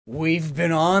We've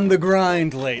been on the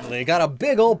grind lately, got a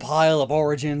big old pile of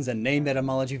origins and name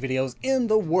etymology videos in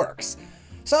the works.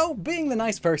 So, being the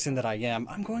nice person that I am,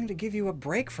 I'm going to give you a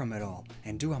break from it all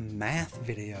and do a math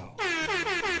video.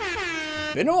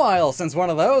 Been a while since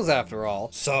one of those after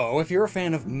all, so if you're a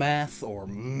fan of math or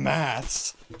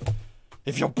maths,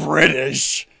 if you're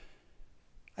British,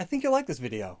 I think you'll like this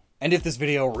video. And if this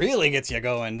video really gets you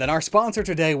going, then our sponsor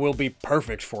today will be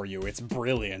perfect for you. It's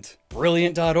Brilliant.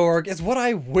 Brilliant.org is what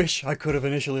I wish I could have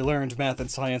initially learned math and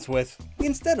science with.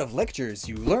 Instead of lectures,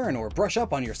 you learn or brush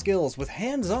up on your skills with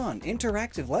hands-on,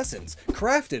 interactive lessons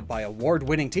crafted by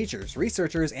award-winning teachers,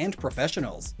 researchers, and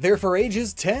professionals. They're for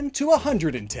ages 10 to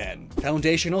 110.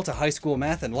 Foundational to high school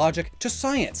math and logic, to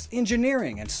science,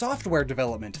 engineering, and software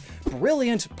development.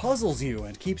 Brilliant puzzles you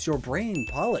and keeps your brain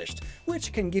polished,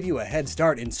 which can give you a head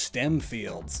start in STEM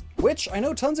fields. Which I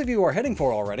know tons of you are heading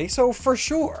for already, so for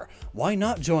sure, why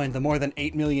not join the more than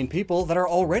 8 million people that are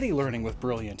already learning with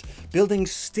Brilliant, building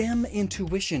STEM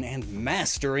intuition and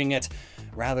mastering it,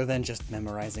 rather than just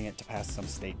memorizing it to pass some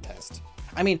state test.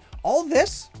 I mean, all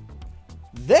this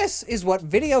is what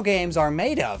video games are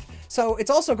made of. So it's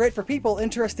also great for people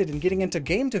interested in getting into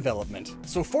game development.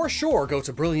 So for sure, go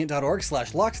to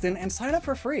brilliant.org/Lockstin and sign up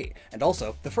for free. And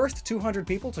also, the first 200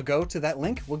 people to go to that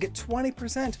link will get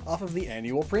 20% off of the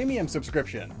annual premium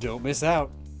subscription. Don't miss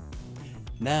out.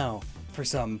 Now, for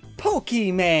some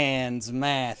Pokemon's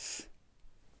math.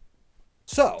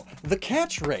 So, the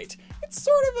catch rate. It's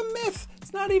sort of a myth.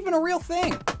 It's not even a real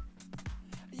thing.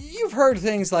 You've heard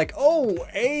things like, oh,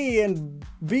 A and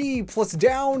B plus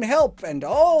down help, and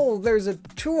oh, there's a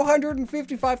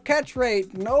 255 catch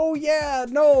rate, and oh yeah,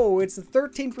 no, it's a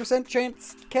 13%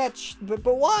 chance to catch, but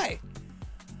why?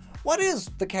 What is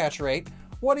the catch rate?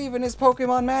 What even is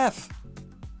Pokemon math?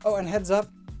 Oh, and heads up,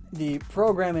 the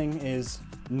programming is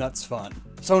nuts fun.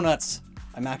 So nuts,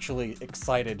 I'm actually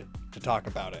excited to talk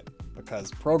about it,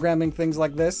 because programming things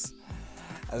like this,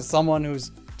 as someone who's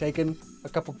taken a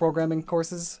couple programming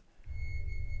courses,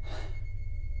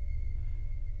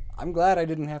 I'm glad I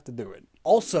didn't have to do it.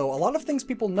 Also, a lot of things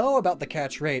people know about the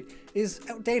catch rate is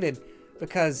outdated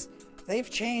because they've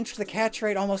changed the catch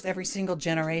rate almost every single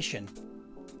generation.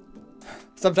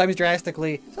 Sometimes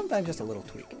drastically, sometimes just a little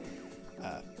tweak.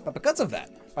 But because of that,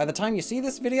 by the time you see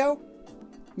this video,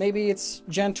 maybe it's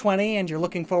Gen 20 and you're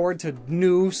looking forward to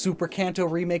new Super Kanto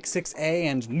Remake 6A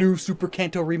and new Super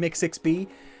Kanto Remake 6B,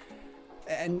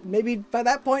 and maybe by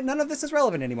that point none of this is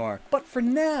relevant anymore. But for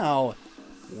now,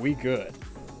 we good.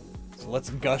 So let's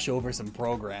gush over some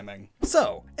programming.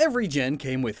 So, every gen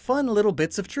came with fun little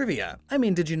bits of trivia. I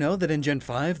mean, did you know that in Gen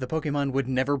 5, the Pokemon would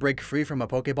never break free from a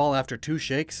Pokeball after 2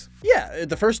 shakes? Yeah,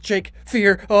 the first shake,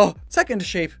 fear, oh. Second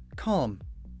shake, calm.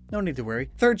 No need to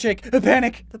worry. Third shake,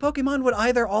 panic. The Pokemon would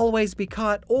either always be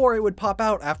caught, or it would pop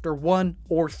out after 1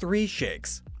 or 3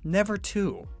 shakes. Never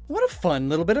 2. What a fun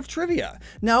little bit of trivia.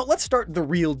 Now, let's start the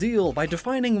real deal by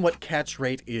defining what catch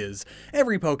rate is.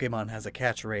 Every Pokemon has a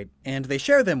catch rate, and they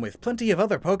share them with plenty of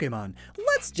other Pokemon.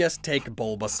 Let's just take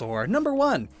Bulbasaur, number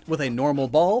 1. With a normal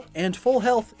ball and full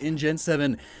health in Gen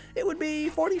 7, it would be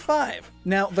 45.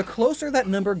 Now, the closer that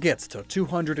number gets to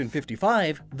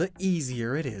 255, the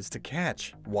easier it is to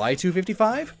catch. Why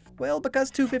 255? Well,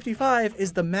 because 255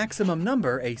 is the maximum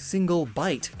number a single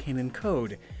byte can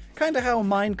encode. Kinda how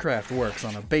Minecraft works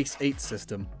on a base 8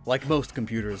 system. Like most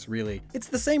computers, really. It's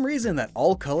the same reason that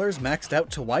all colors maxed out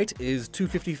to white is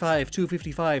 255,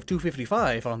 255,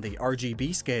 255 on the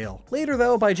RGB scale. Later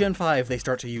though, by Gen 5, they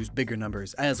start to use bigger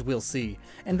numbers, as we'll see.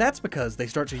 And that's because they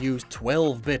start to use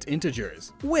 12-bit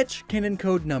integers, which can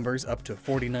encode numbers up to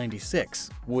 4096.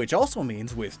 Which also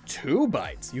means with 2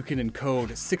 bytes, you can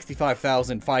encode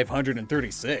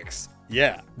 65,536.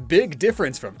 Yeah, big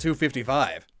difference from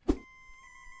 255.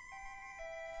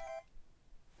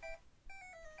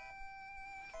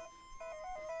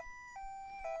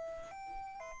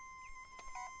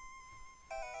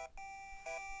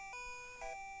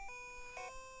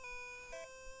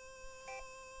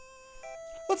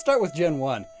 Let's start with Gen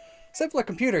 1. Simpler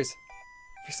computers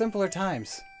for simpler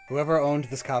times. Whoever owned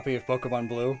this copy of Pokemon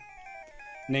Blue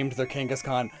named their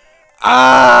Kangaskhan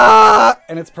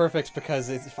And it's perfect because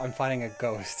I'm fighting a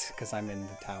ghost because I'm in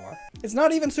the tower. It's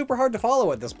not even super hard to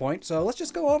follow at this point, so let's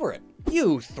just go over it.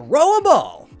 You throw a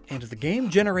ball, and the game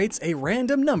generates a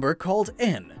random number called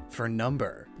N for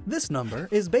number. This number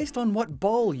is based on what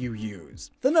ball you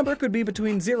use. The number could be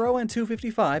between 0 and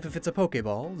 255 if it's a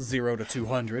Pokeball, 0 to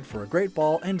 200 for a Great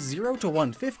Ball, and 0 to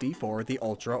 150 for the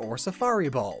Ultra or Safari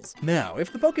Balls. Now,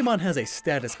 if the Pokemon has a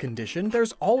status condition,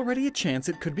 there's already a chance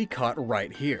it could be caught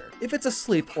right here. If it's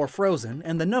asleep or frozen,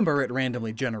 and the number it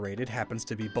randomly generated happens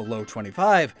to be below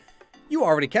 25, you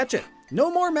already catch it.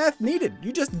 No more math needed,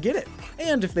 you just get it.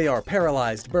 And if they are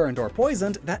paralyzed, burned, or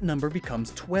poisoned, that number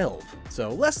becomes 12. So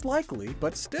less likely,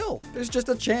 but still, there's just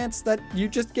a chance that you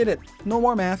just get it. No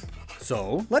more math.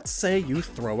 So let's say you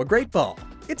throw a great ball.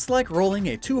 It's like rolling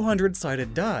a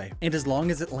 200-sided die, and as long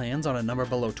as it lands on a number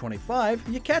below 25,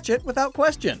 you catch it without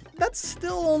question. That's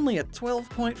still only a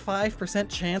 12.5%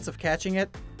 chance of catching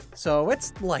it, so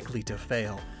it's likely to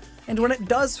fail. And when it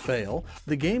does fail,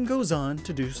 the game goes on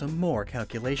to do some more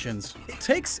calculations. It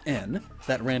takes n,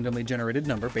 that randomly generated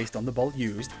number based on the ball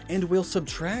used, and will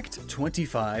subtract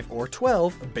 25 or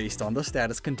 12 based on the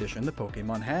status condition the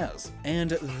Pokemon has.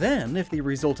 And then, if the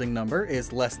resulting number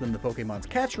is less than the Pokemon's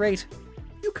catch rate,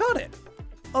 you caught it.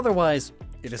 Otherwise,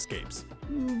 it escapes.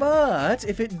 But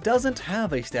if it doesn't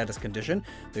have a status condition,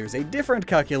 there's a different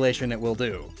calculation it will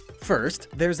do. First,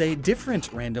 there's a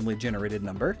different randomly generated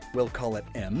number, we'll call it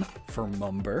M for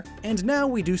Mumber, and now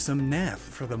we do some math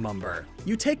for the Mumber.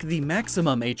 You take the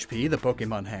maximum HP the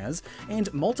Pokemon has,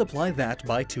 and multiply that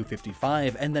by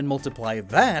 255, and then multiply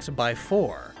that by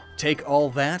 4. Take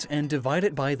all that and divide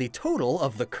it by the total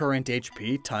of the current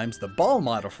HP times the ball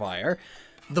modifier,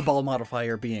 the ball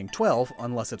modifier being 12,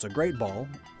 unless it's a great ball,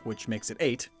 which makes it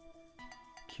 8.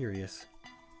 Curious.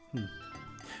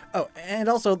 Oh, and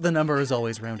also the number is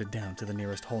always rounded down to the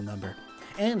nearest whole number,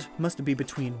 and must be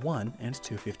between 1 and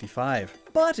 255.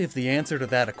 But if the answer to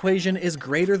that equation is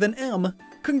greater than M,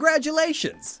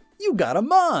 congratulations! You got a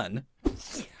Mon!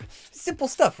 Simple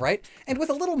stuff, right? And with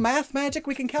a little math magic,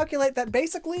 we can calculate that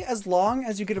basically as long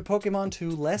as you get a Pokemon to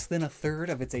less than a third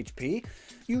of its HP,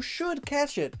 you should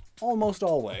catch it almost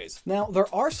always. Now,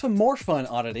 there are some more fun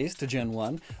oddities to Gen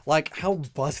 1, like how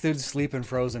busted Sleep and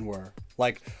Frozen were.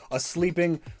 Like, a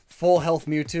sleeping, full health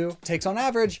Mewtwo takes on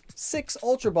average 6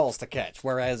 Ultra Balls to catch,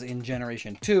 whereas in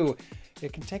Generation 2,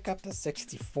 it can take up to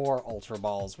 64 Ultra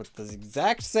Balls with the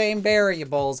exact same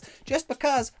variables, just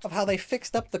because of how they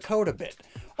fixed up the code a bit.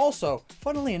 Also,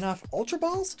 funnily enough, Ultra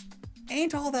Balls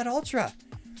ain't all that ultra.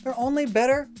 They're only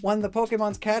better when the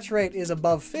Pokemon's catch rate is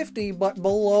above 50 but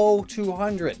below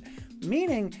 200,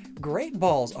 meaning Great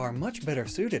Balls are much better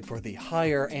suited for the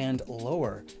higher and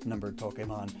lower numbered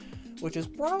Pokemon, which is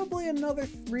probably another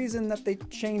reason that they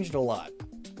changed a lot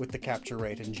with the capture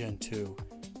rate in Gen 2.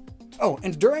 Oh,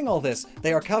 and during all this,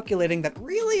 they are calculating that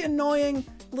really annoying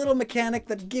little mechanic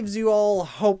that gives you all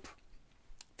hope.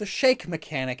 The shake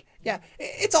mechanic. Yeah,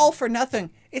 it's all for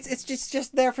nothing. It's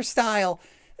just there for style.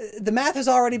 The math has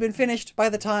already been finished by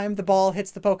the time the ball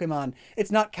hits the Pokemon. It's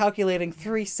not calculating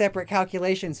 3 separate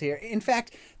calculations here. In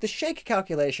fact, the shake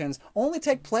calculations only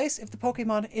take place if the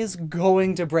Pokemon is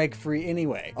going to break free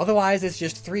anyway. Otherwise, it's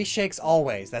just 3 shakes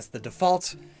always. That's the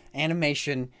default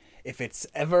animation. If it's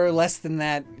ever less than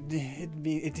that,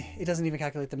 it doesn't even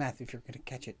calculate the math if you're going to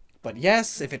catch it. But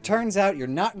yes, if it turns out you're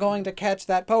not going to catch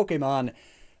that Pokemon,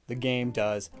 the game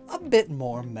does a bit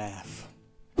more math.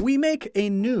 We make a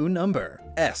new number,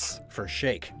 S for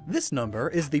shake. This number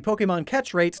is the Pokemon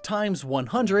catch rate times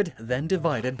 100, then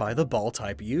divided by the ball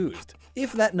type used.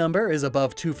 If that number is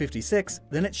above 256,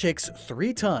 then it shakes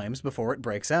 3 times before it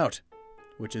breaks out,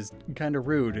 which is kinda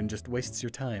rude and just wastes your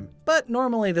time. But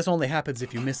normally this only happens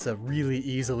if you miss a really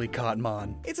easily caught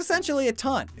Mon. It's essentially a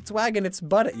taunt. It's wagging its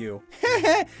butt at you.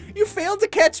 Heh, you failed to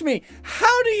catch me!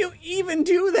 How do you even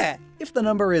do that? If the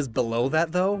number is below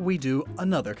that though, we do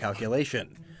another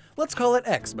calculation. Let's call it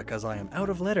X because I am out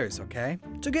of letters, okay?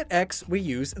 To get X, we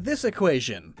use this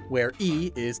equation, where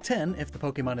E is 10 if the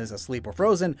Pokemon is asleep or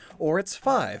frozen, or it's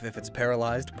 5 if it's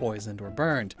paralyzed, poisoned, or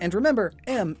burned. And remember,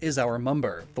 M is our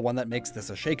Mumber, the one that makes this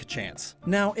a shake chance.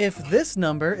 Now, if this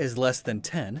number is less than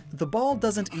 10, the ball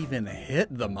doesn't even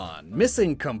hit the Mon,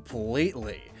 missing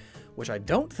completely, which I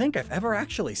don't think I've ever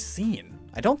actually seen.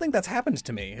 I don't think that's happened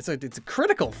to me. It's a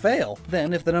critical fail.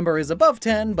 Then, if the number is above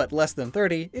 10 but less than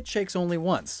 30, it shakes only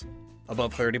once.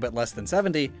 Above 30 but less than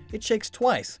 70, it shakes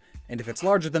twice. And if it's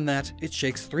larger than that, it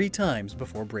shakes 3 times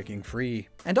before breaking free.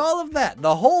 And all of that,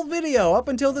 the whole video up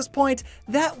until this point,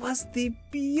 that was the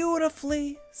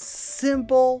beautifully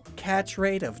simple catch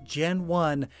rate of Gen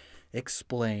 1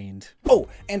 explained. Oh,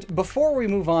 and before we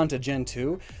move on to Gen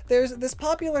 2, there's this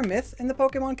popular myth in the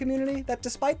Pokemon community that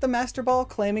despite the Master Ball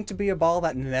claiming to be a ball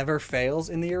that never fails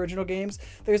in the original games,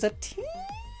 there's a teeny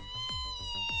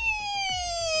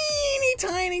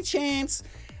tiny chance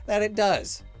that it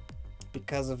does,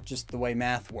 because of just the way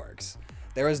math works.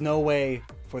 There is no way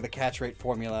for the catch rate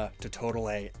formula to total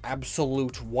a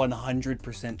absolute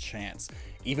 100% chance,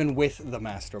 even with the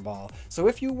Master Ball. So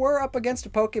if you were up against a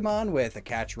Pokemon with a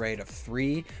catch rate of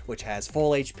 3, which has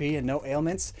full HP and no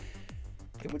ailments,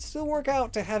 it would still work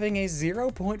out to having a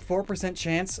 0.4%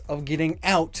 chance of getting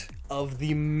out of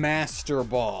the Master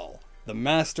Ball. the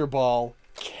Master Ball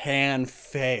can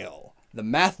fail. The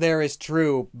math there is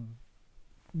true,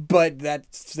 but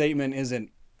that statement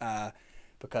isn't,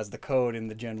 because the code in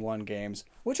the Gen 1 games,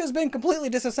 which has been completely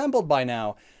disassembled by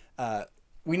now,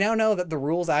 we now know that the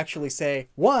rules actually say,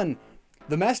 1,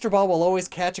 the Master Ball will always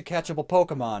catch a catchable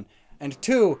Pokemon, and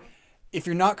 2, if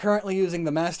you're not currently using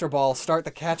the Master Ball, start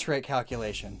the catch rate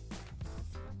calculation.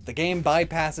 The game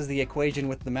bypasses the equation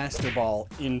with the Master Ball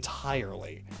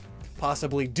entirely,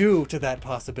 possibly due to that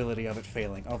possibility of it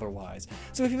failing otherwise.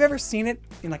 So if you've ever seen it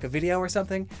in like a video or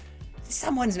something,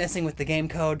 someone's messing with the game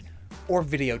code or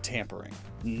video tampering.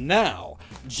 Now,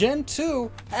 Gen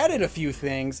 2 added a few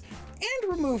things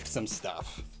and removed some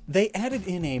stuff. They added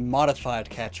in a modified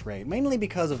catch rate, mainly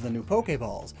because of the new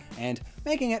Pokeballs, and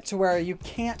making it to where you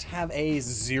can't have a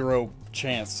 0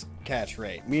 chance catch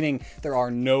rate, meaning there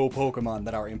are no Pokemon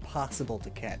that are impossible to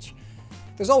catch.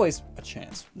 There's always a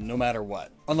chance, no matter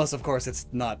what. Unless, of course, it's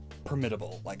not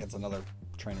permittable, like it's another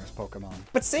trainer's Pokemon.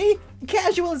 But see?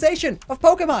 Casualization of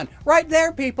Pokemon! Right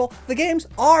there, people! The games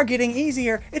are getting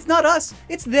easier! It's not us,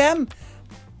 it's them!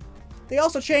 They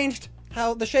also changed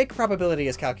how the shake probability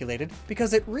is calculated,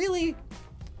 because it really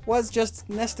was just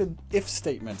nested if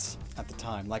statements at the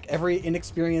time, like every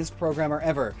inexperienced programmer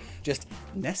ever, just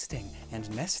nesting and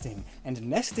nesting and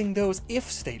nesting those if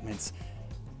statements.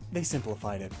 They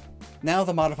simplified it. Now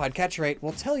the modified catch rate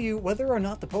will tell you whether or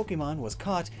not the Pokemon was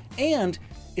caught, and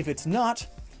if it's not,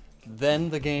 then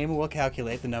the game will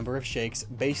calculate the number of shakes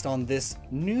based on this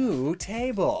new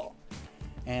table,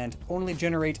 and only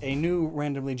generate a new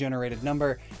randomly generated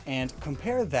number and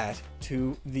compare that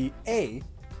to the A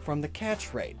from the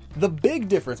catch rate. The big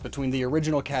difference between the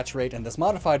original catch rate and this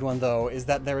modified one, though, is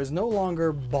that there is no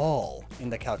longer ball in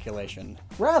the calculation.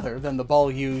 Rather than the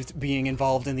ball used being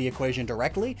involved in the equation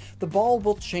directly, the ball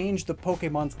will change the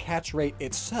Pokemon's catch rate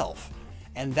itself,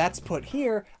 and that's put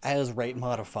here as rate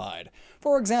modified.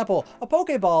 For example, a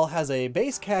Pokeball has a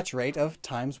base catch rate of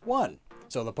 ×1.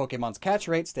 So the Pokemon's catch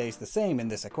rate stays the same in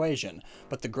this equation,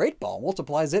 but the Great Ball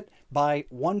multiplies it by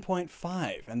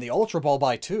 1.5 and the Ultra Ball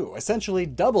by 2, essentially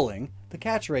doubling the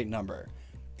catch rate number.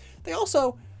 They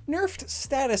also nerfed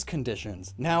status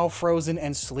conditions. Now Frozen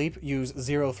and Sleep use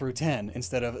 0 through 10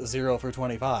 instead of 0 through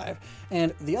 25,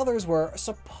 and the others were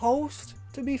supposed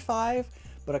to be 5,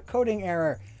 but a coding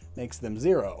error makes them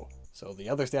 0, so the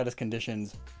other status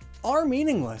conditions are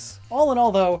meaningless. All in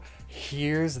all, though,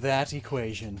 here's that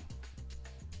equation.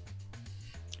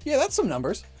 Yeah, that's some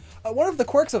numbers. One of the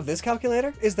quirks of this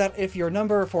calculator is that if your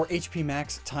number for HP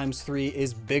max ×3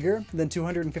 is bigger than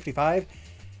 255,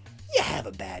 you have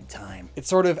a bad time. It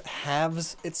sort of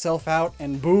halves itself out,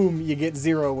 and boom, you get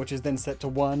 0, which is then set to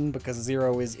 1 because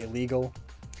 0 is illegal.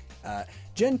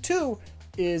 Gen 2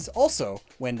 is also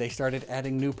when they started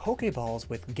adding new Pokeballs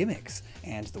with gimmicks,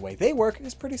 and the way they work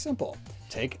is pretty simple.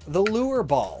 Take the Lure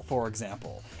Ball, for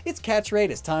example. Its catch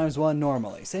rate is ×1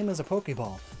 normally, same as a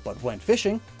Pokeball, but when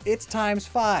fishing, it's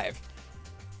 ×5.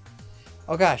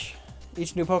 Oh gosh,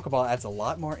 each new Pokeball adds a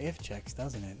lot more if checks,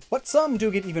 doesn't it? But some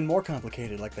do get even more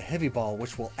complicated, like the Heavy Ball,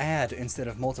 which will add instead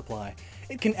of multiply.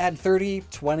 It can add 30,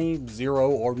 20, 0,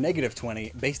 or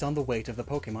 -20 based on the weight of the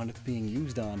Pokemon it's being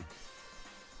used on.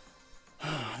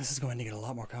 This is going to get a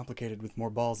lot more complicated with more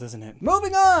balls, isn't it?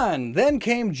 Moving on! Then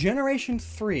came Generation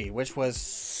 3, which was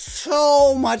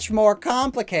so much more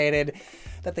complicated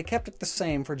that they kept it the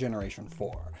same for Generation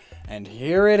 4. And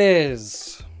here it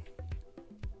is.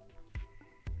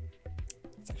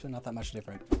 It's actually not that much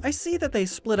different. I see that they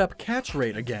split up catch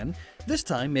rate again, this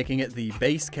time making it the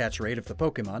base catch rate of the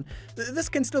Pokemon. This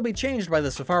can still be changed by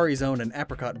the Safari Zone and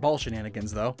Apricot Ball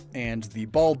shenanigans, though. And the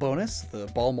ball bonus, the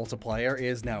ball multiplier,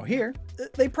 is now here.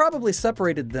 They probably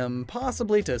separated them,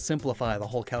 possibly to simplify the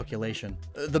whole calculation.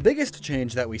 The biggest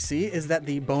change that we see is that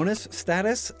the bonus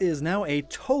status is now a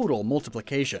total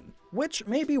multiplication, which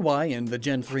may be why in the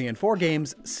Gen 3 and 4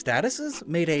 games, statuses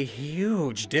made a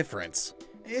huge difference.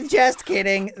 Just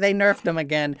kidding, they nerfed them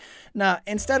again. Now,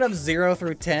 instead of 0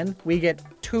 through 10, we get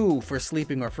 2 for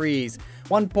sleeping or freeze,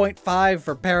 1.5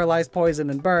 for paralyze, poison,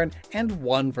 and burn, and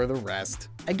 1 for the rest.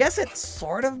 I guess it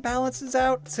sort of balances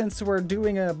out since we're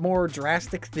doing a more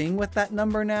drastic thing with that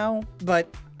number now,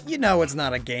 but you know it's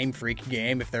not a Game Freak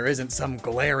game if there isn't some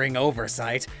glaring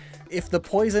oversight. If the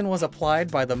poison was applied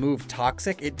by the move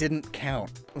Toxic, it didn't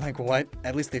count. Like what?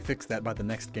 At least they fixed that by the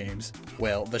next games.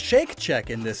 Well, the shake check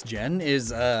in this gen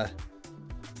is,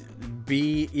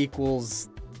 B equals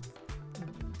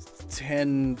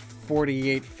 10,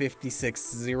 48,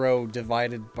 56, 0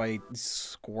 divided by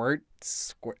squirt?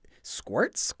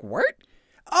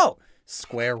 Oh,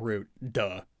 square root,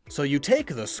 duh. So you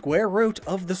take the square root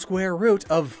of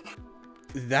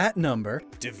that number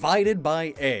divided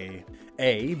by A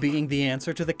being the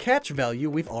answer to the catch value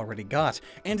we've already got,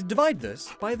 and divide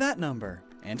this by that number.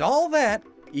 And all that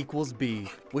equals B,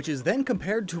 which is then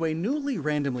compared to a newly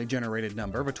randomly generated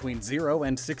number between 0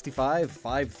 and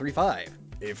 65,535.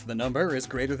 If the number is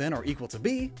greater than or equal to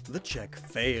B, the check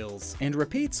fails, and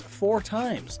repeats 4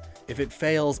 times. If it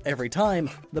fails every time,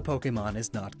 the Pokemon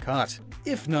is not caught.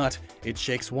 If not, it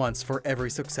shakes once for every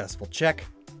successful check.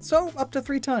 So up to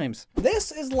 3 times.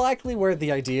 This is likely where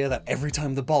the idea that every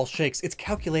time the ball shakes, it's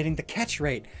calculating the catch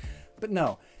rate. But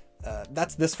no,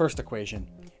 that's this first equation.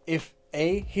 If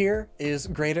A here is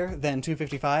greater than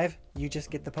 255, you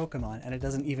just get the Pokemon, and it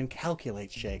doesn't even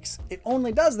calculate shakes. It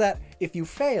only does that if you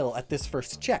fail at this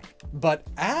first check. But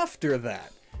after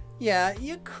that, yeah,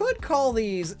 you could call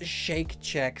these shake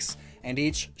checks, and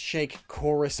each shake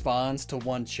corresponds to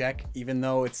 1 check, even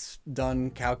though it's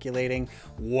done calculating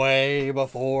way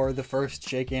before the first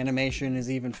shake animation is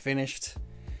even finished.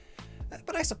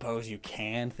 But I suppose you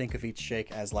can think of each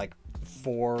shake as like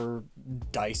 4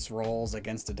 dice rolls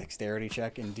against a dexterity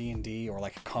check in D&D, or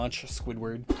like Conch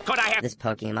Squidward. Could I have this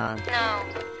Pokemon? No.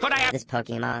 Could I have this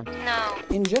Pokemon? No.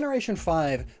 In Generation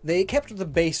 5, they kept the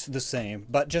base the same,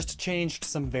 but just changed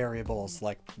some variables,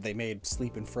 like they made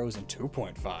Sleep and Frozen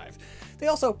 2.5. They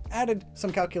also added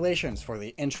some calculations for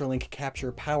the Intralink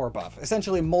Capture Power Buff,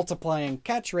 essentially multiplying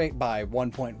catch rate by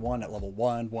 1.1 at level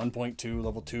 1, 1.2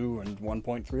 level 2, and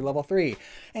 1.3 level 3.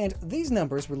 And these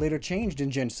numbers were later changed in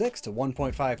Gen 6 to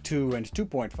 1.52 and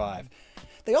 2.5.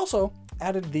 They also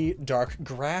added the dark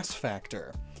grass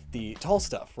factor. The tall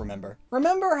stuff, remember?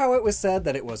 Remember how it was said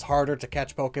that it was harder to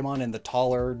catch Pokemon in the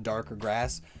taller, darker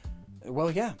grass?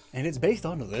 Well, yeah, and it's based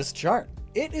on this chart.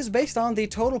 It is based on the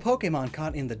total Pokemon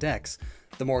caught in the dex.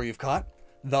 The more you've caught,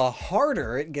 the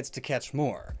harder it gets to catch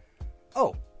more.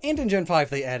 Oh, and in Gen 5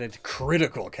 they added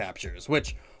critical captures,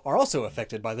 which are also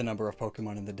affected by the number of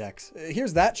Pokemon in the dex.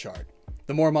 Here's that chart.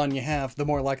 The more mon you have, the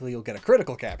more likely you'll get a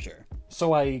critical capture.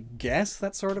 So I guess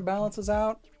that sort of balances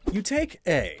out? You take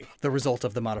A, the result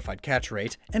of the modified catch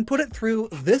rate, and put it through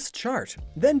this chart,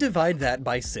 then divide that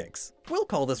by 6. We'll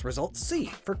call this result C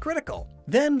for critical.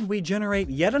 Then we generate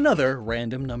yet another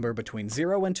random number between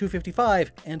 0 and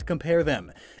 255 and compare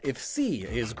them. If C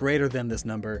is greater than this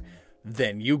number,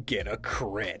 then you get a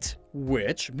crit,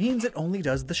 which means it only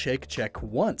does the shake check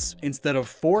once instead of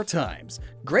 4 times,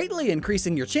 greatly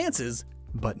increasing your chances,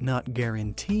 but not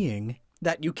guaranteeing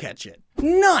that you catch it.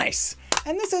 Nice!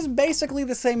 And this is basically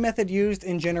the same method used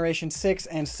in Generation 6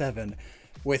 and 7,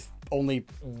 with only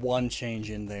 1 change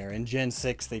in there. In Gen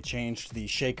 6, they changed the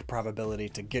shake probability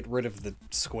to get rid of the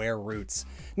square roots.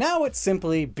 Now it's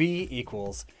simply B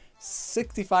equals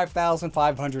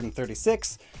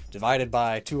 65,536 divided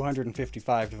by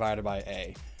 255 divided by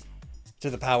A to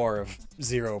the power of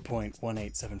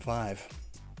 0.1875.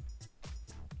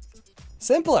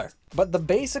 Simpler, but the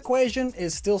base equation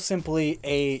is still simply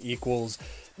A equals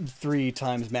 3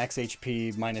 times max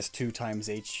HP minus 2 times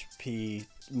HP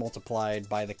multiplied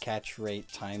by the catch rate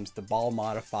times the ball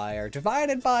modifier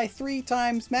divided by 3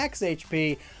 times max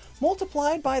HP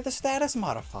multiplied by the status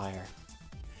modifier.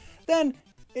 Then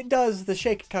it does the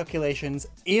shake calculations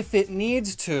if it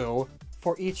needs to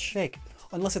for each shake.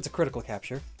 Unless it's a critical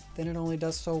capture, then it only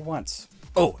does so once.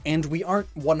 Oh, and we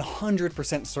aren't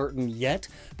 100% certain yet,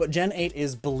 but Gen 8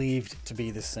 is believed to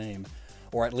be the same,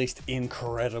 or at least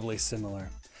incredibly similar.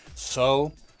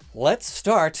 So, let's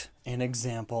start an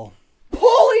example.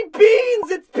 Holy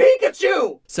beans, it's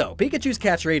Pikachu! So, Pikachu's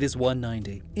catch rate is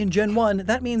 190. In Gen 1,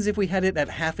 that means if we had it at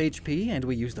half HP and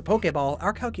we used the Pokeball,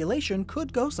 our calculation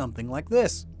could go something like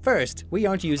this. First, we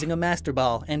aren't using a Master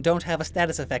Ball and don't have a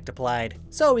status effect applied,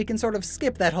 so we can sort of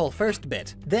skip that whole first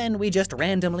bit. Then we just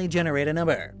randomly generate a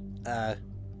number.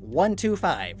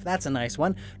 125, that's a nice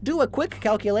one. Do a quick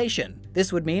calculation.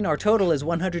 This would mean our total is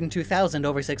 102,000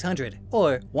 over 600,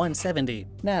 or 170.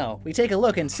 Now, we take a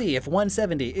look and see if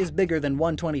 170 is bigger than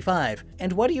 125.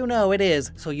 And what do you know, it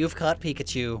is, so you've caught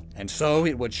Pikachu. And so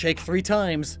it would shake 3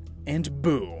 times, and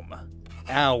boom.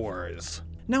 Hours.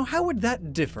 Now, how would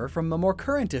that differ from a more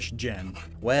current-ish gen?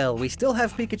 Well, we still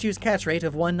have Pikachu's catch rate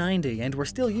of 190, and we're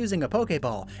still using a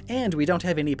Pokeball, and we don't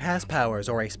have any pass powers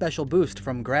or a special boost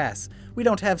from grass. We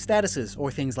don't have statuses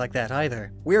or things like that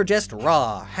either. We're just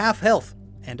raw, half health,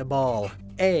 and a ball.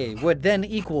 A would then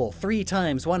equal 3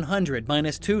 times 100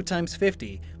 minus 2 times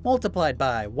 50, multiplied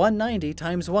by 190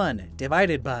 times 1,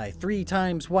 divided by 3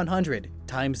 times 100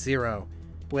 times 0.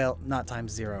 Well, not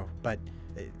times 0, but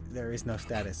there is no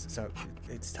status, so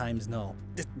it's times null.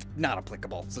 It's not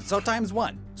applicable, so times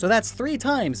 1. So that's 3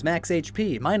 times max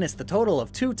HP, minus the total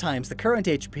of 2 times the current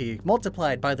HP,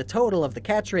 multiplied by the total of the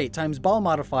catch rate times ball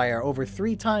modifier over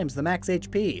 3 times the max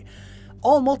HP,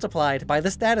 all multiplied by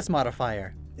the status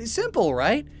modifier. It's simple,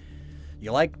 right?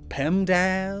 You like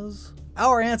PEMDAS?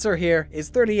 Our answer here is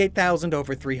 38,000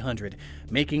 over 300,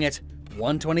 making it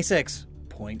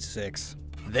 126.6.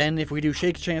 Then, if we do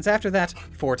shake chance after that,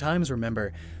 4 times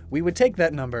remember, we would take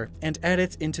that number and add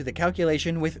it into the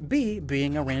calculation with B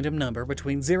being a random number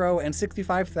between 0 and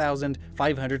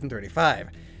 65,535.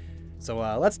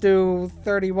 So let's do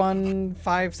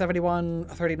 31,571,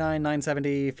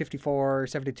 39,970, 54,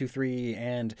 72,3,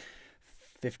 and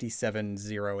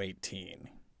 57,018.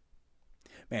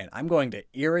 Man, I'm going to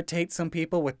irritate some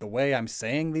people with the way I'm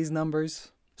saying these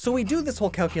numbers. So we do this whole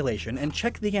calculation and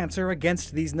check the answer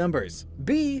against these numbers.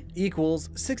 B equals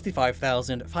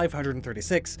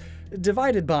 65,536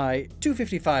 divided by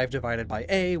 255 divided by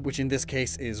A, which in this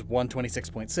case is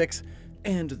 126.6,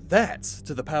 and that's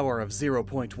to the power of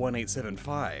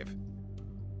 0.1875.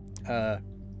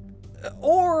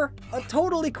 Or a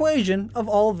total equation of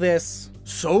all this.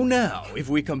 So now, if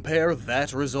we compare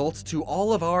that result to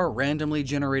all of our randomly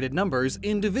generated numbers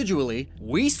individually,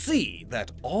 we see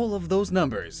that all of those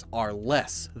numbers are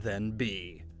less than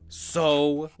B.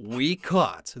 So, we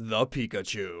caught the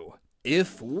Pikachu.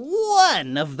 If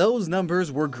one of those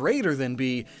numbers were greater than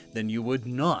B, then you would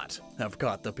not have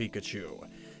caught the Pikachu.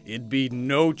 It'd be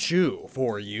no chew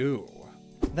for you.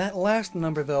 That last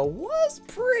number, though, was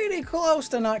pretty close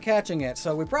to not catching it,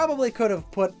 so we probably could have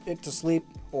put it to sleep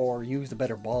or used a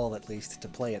better ball, at least, to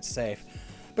play it safe.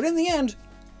 But in the end,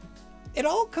 it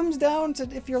all comes down to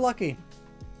if you're lucky.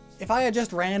 If I had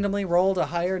just randomly rolled a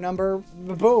higher number,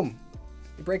 boom,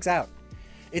 it breaks out.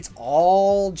 It's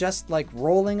all just like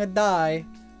rolling a die,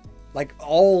 like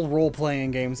all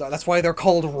role-playing games are. That's why they're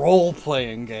called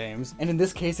role-playing games. And in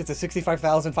this case, it's a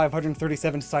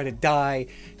 65,537 sided die,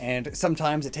 and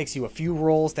sometimes it takes you a few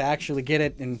rolls to actually get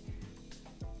it, and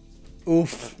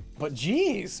oof. But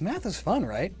geez, math is fun,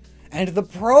 right? And the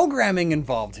programming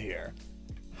involved here.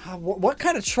 What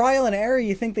kind of trial and error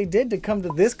you think they did to come to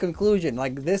this conclusion?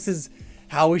 Like, this is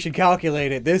how we should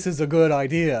calculate it. This is a good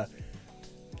idea.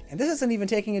 And this isn't even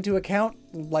taking into account,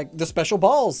 like, the special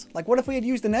balls. Like, what if we had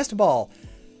used the nest ball?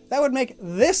 That would make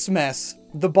this mess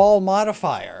the ball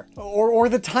modifier, or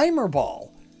the timer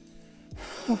ball.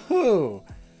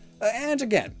 And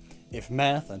again, if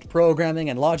math and programming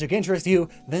and logic interest you,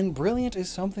 then Brilliant is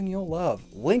something you'll love.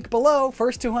 Link below,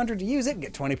 first 200 to use it,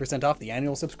 get 20% off the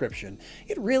annual subscription.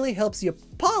 It really helps you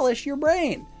polish your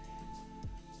brain.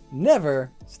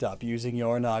 Never stop using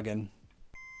your noggin.